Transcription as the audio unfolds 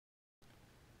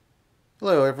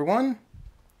Hello everyone.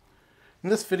 In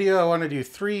this video I want to do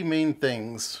three main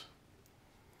things.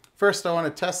 First, I want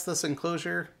to test this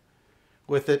enclosure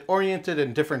with it oriented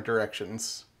in different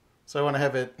directions. So I want to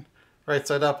have it right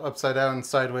side up, upside down,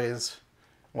 sideways,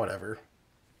 whatever.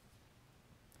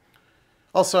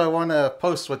 Also, I want to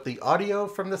post what the audio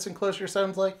from this enclosure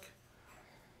sounds like.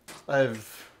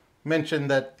 I've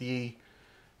mentioned that the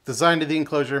design of the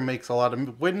enclosure makes a lot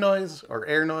of wind noise or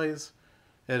air noise.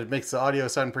 It makes the audio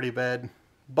sound pretty bad,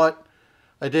 but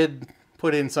I did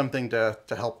put in something to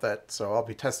help that, so I'll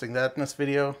be testing that in this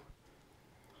video.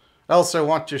 I also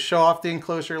want to show off the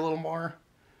enclosure a little more.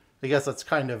 I guess that's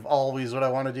kind of always what I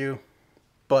want to do,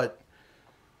 but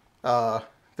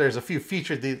there's a few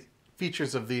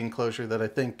features of the enclosure that I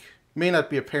think may not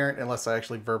be apparent unless I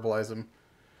actually verbalize them,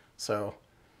 so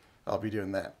I'll be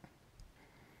doing that.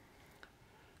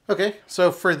 Okay,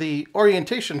 so for the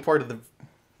orientation part of the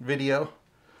video,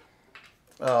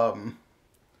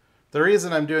 the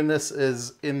reason I'm doing this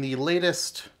is in the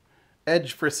latest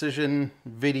Edge Precision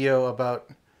video about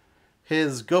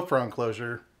his GoPro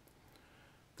enclosure,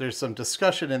 there's some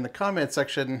discussion in the comment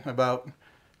section about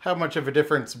how much of a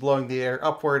difference blowing the air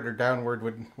upward or downward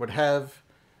would have,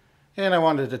 and I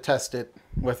wanted to test it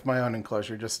with my own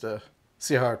enclosure just to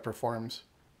see how it performs.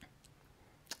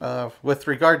 With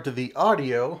regard to the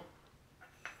audio,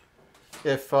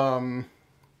 if I'm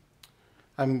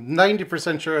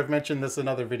 90% sure I've mentioned this in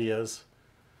other videos.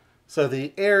 So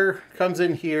the air comes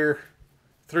in here,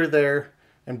 through there,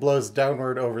 and blows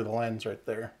downward over the lens right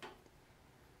there.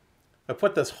 I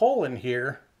put this hole in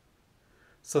here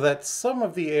so that some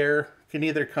of the air can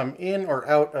either come in or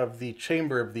out of the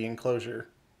chamber of the enclosure.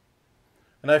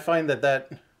 And I find that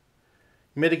that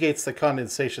mitigates the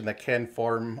condensation that can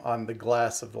form on the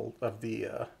glass of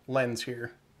the lens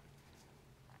here.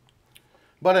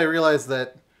 But I realized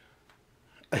that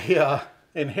the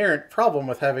inherent problem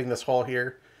with having this hole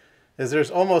here is there's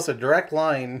almost a direct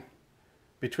line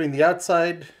between the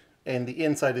outside and the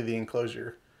inside of the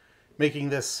enclosure, making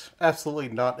this absolutely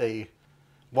not a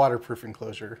waterproof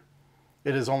enclosure.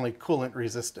 It is only coolant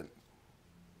resistant.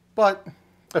 But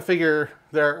I figure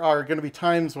there are going to be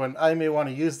times when I may want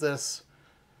to use this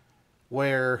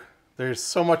where there's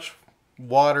so much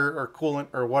water or coolant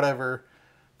or whatever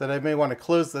that I may want to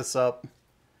close this up,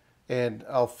 and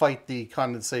I'll fight the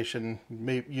condensation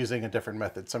using a different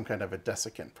method, some kind of a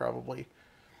desiccant probably.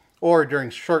 Or during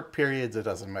short periods, it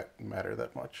doesn't matter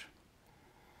that much.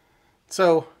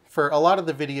 So for a lot of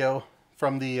the video,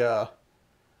 from the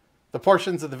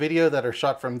portions of the video that are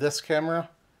shot from this camera,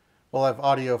 we'll have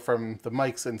audio from the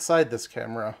mics inside this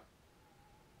camera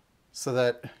so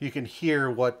that you can hear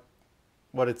what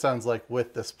it sounds like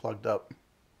with this plugged up.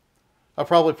 I'll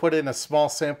probably put in a small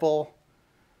sample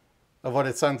of what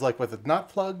it sounds like with it not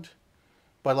plugged,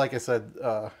 but like I said,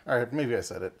 or maybe I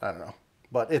said it, I don't know,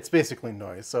 but it's basically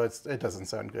noise, so it doesn't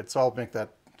sound good. So I'll make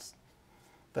that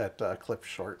clip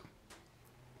short.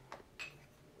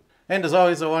 And as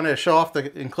always, I want to show off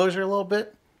the enclosure a little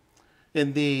bit.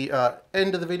 In the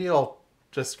end of the video, I'll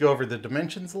just go over the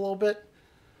dimensions a little bit.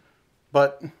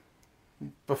 But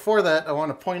before that, I want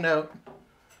to point out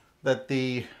that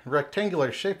the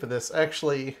rectangular shape of this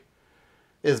actually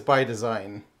is by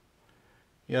design.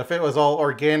 You know, if it was all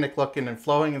organic looking and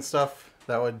flowing and stuff,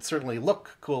 that would certainly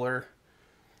look cooler.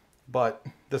 But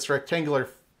this rectangular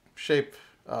shape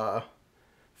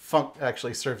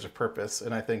actually serves a purpose,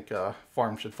 and I think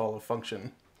form should follow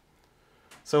function.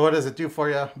 So what does it do for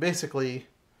you? Basically,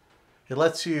 it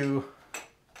lets you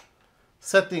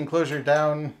set the enclosure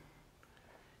down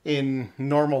in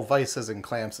normal vices and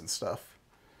clamps and stuff.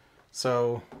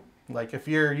 So, like if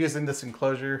you're using this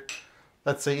enclosure,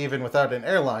 let's say even without an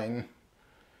airline,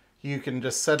 you can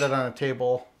just set it on a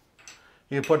table.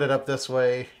 You can put it up this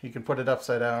way. You can put it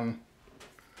upside down.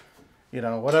 You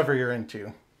know, whatever you're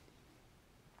into.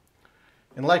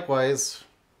 And likewise,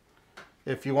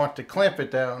 if you want to clamp it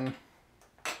down,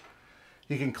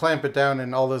 you can clamp it down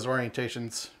in all those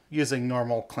orientations using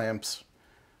normal clamps,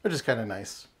 which is kind of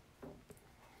nice.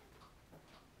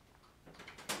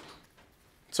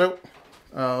 So,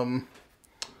 I'll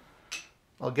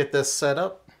get this set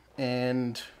up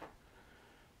and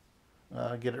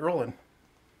get it rolling.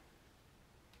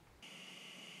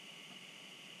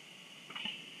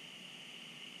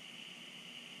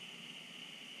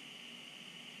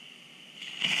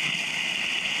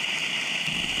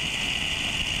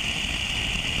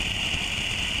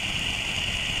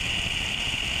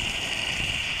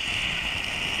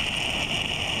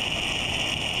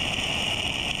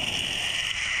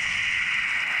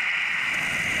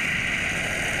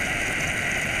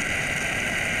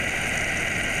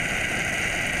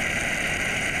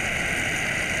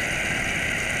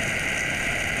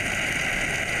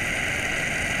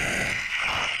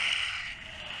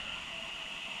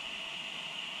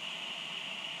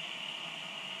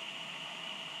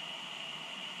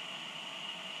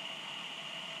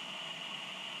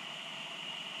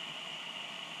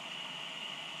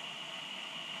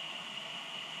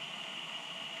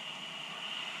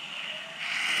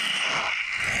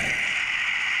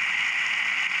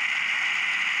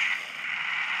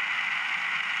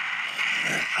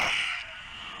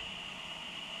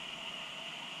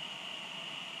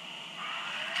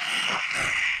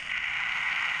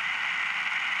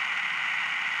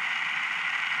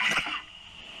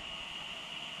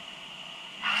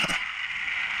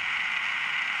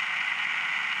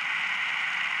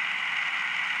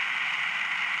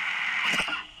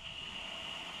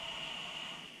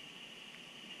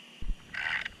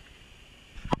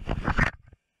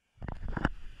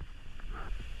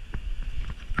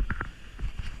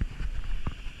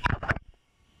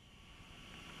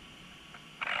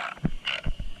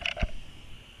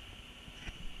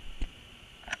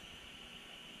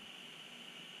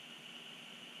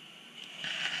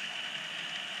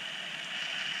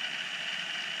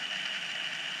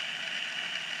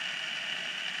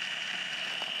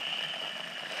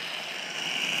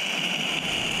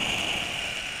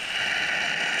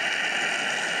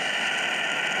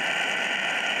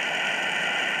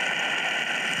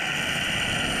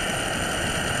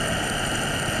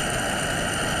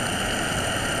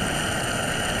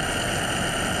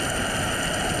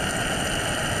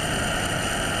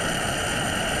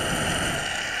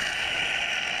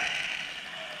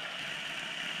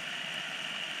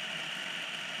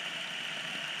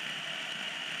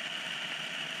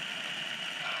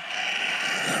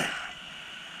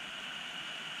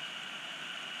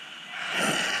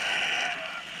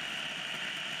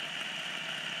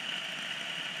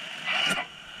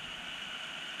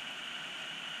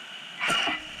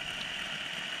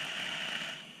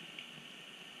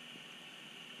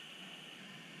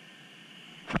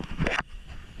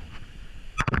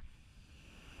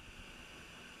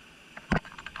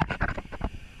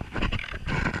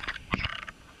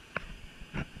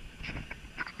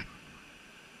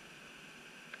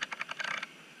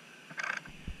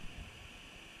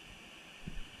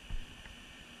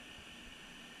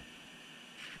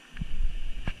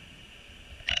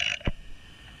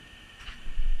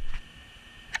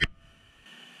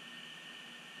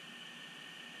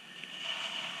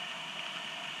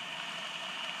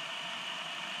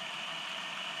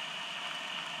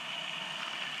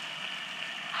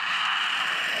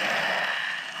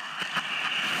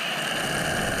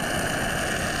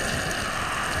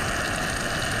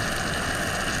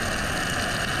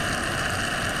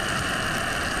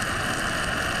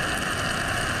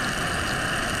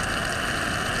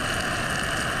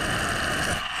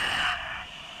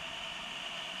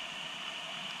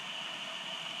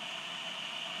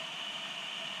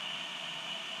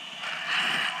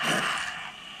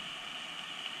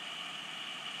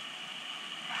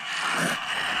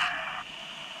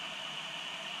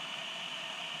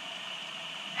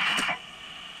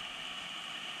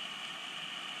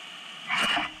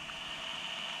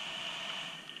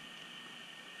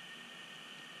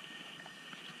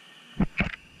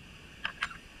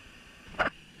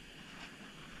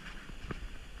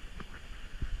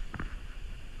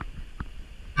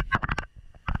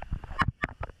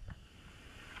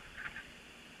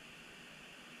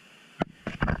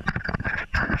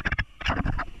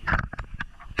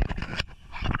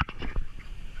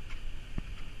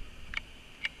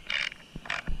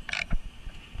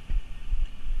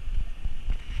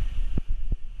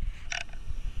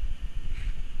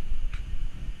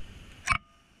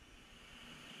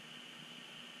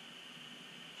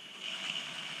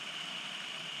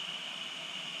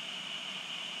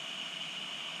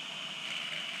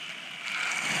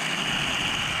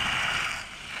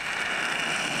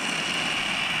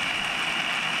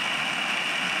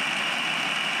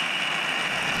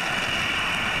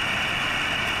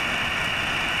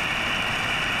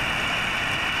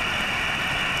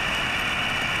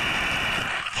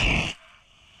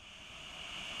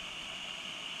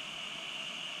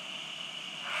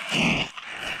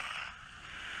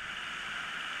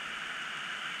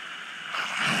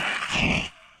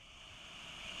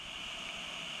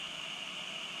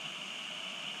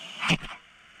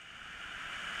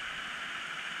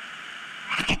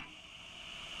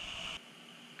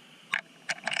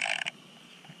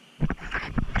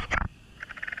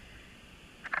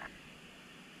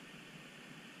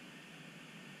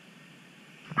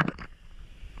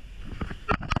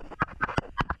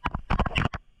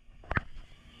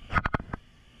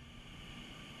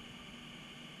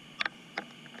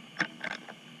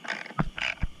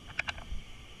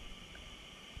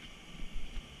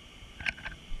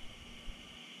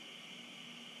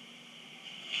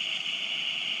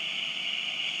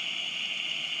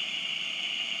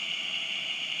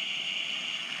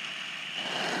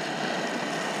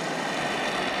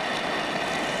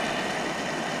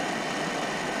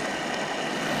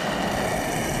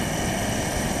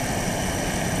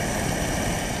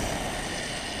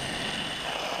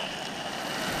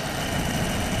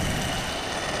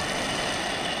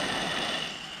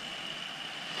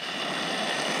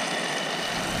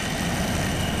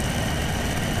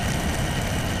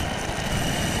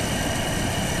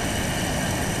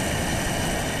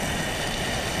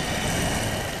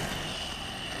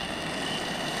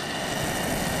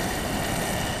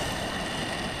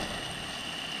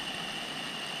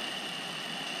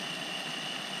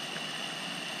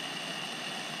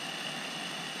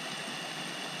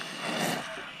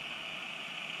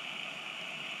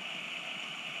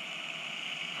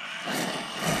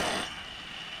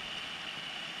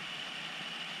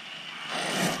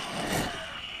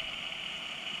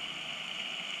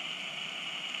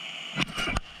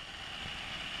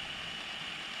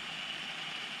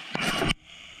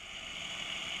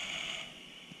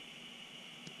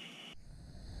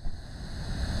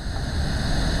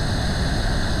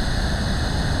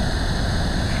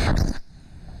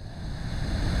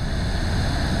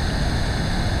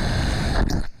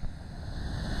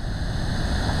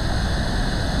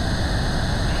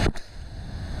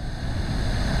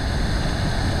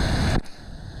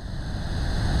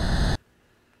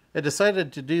 I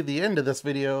decided to do the end of this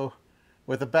video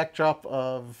with a backdrop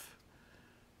of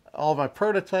all my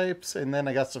prototypes, and then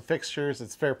I got some fixtures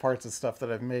and spare parts and stuff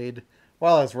that I've made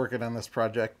while I was working on this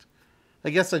project.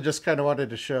 I guess I just kind of wanted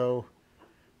to show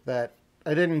that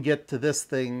I didn't get to this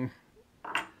thing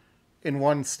in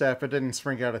one step. It didn't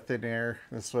spring out of thin air.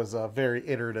 This was a very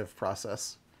iterative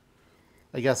process.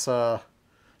 I guess I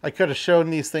could have shown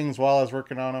these things while I was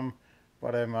working on them,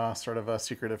 but I'm sort of a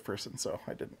secretive person, so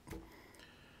I didn't.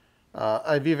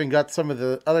 I've even got some of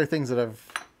the other things that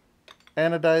I've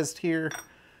anodized here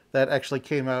that actually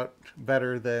came out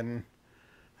better than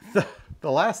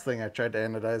the last thing I tried to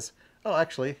anodize. Oh,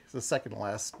 actually, it's the second to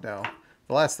last now.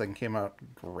 The last thing came out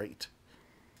great.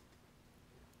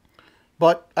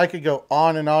 But I could go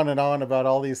on and on and on about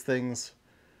all these things.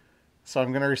 So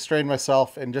I'm going to restrain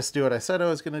myself and just do what I said I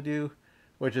was going to do,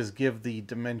 which is give the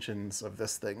dimensions of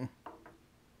this thing.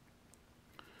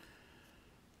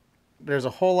 There's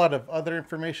a whole lot of other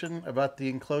information about the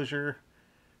enclosure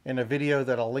in a video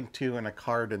that I'll link to in a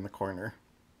card in the corner.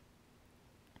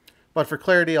 But for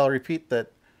clarity, I'll repeat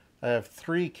that I have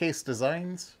 3 case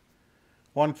designs,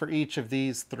 one for each of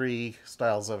these 3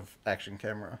 styles of action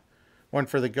camera. One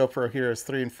for the GoPro Heroes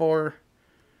 3 and 4,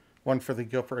 one for the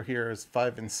GoPro Heroes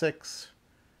 5 and 6,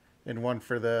 and one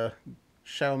for the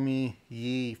Xiaomi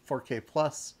Yi 4K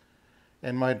Plus.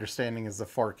 And my understanding is the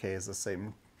 4K is the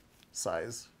same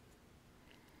size.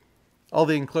 All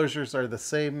the enclosures are the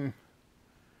same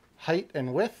height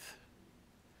and width.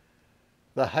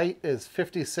 The height is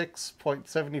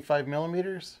 56.75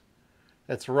 millimeters.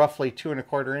 It's roughly 2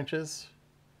 1/4 inches,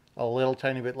 a little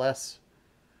tiny bit less.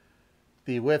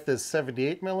 The width is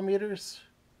 78 millimeters.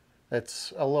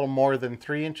 It's a little more than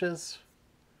 3 inches.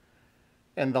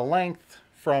 And the length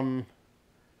from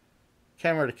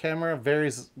camera to camera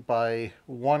varies by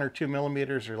 1 or 2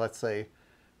 millimeters, or let's say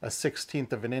a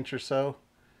 1/16 of an inch or so.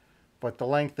 But the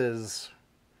length is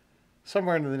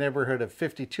somewhere in the neighborhood of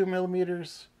 52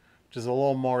 millimeters, which is a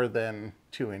little more than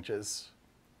 2 inches.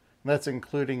 And that's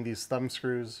including these thumb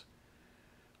screws,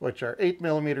 which are 8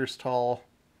 millimeters tall,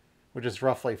 which is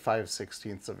roughly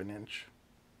 5/16 of an inch.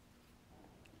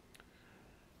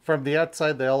 From the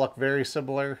outside, they all look very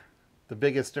similar. The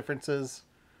biggest differences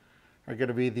are going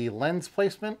to be the lens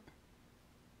placement,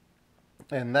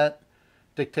 and that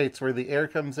dictates where the air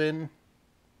comes in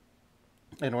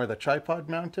and where the tripod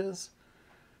mount is.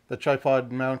 The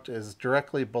tripod mount is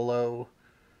directly below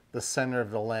the center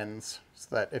of the lens,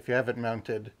 so that if you have it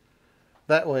mounted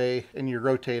that way and you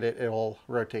rotate it, it will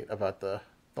rotate about the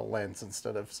lens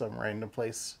instead of some random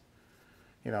place,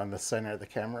 you know, in the center of the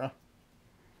camera.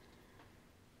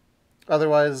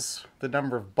 Otherwise, the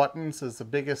number of buttons is the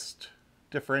biggest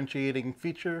differentiating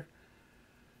feature.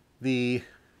 The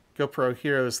GoPro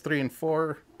Heroes 3 and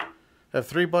 4 have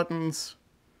 3 buttons.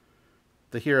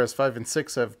 The Heroes 5 and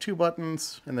 6 have 2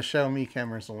 buttons, and the Xiaomi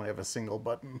cameras only have a single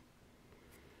button.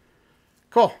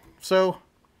 Cool. So,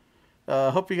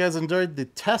 hope you guys enjoyed the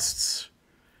tests.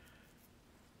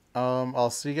 I'll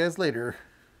see you guys later.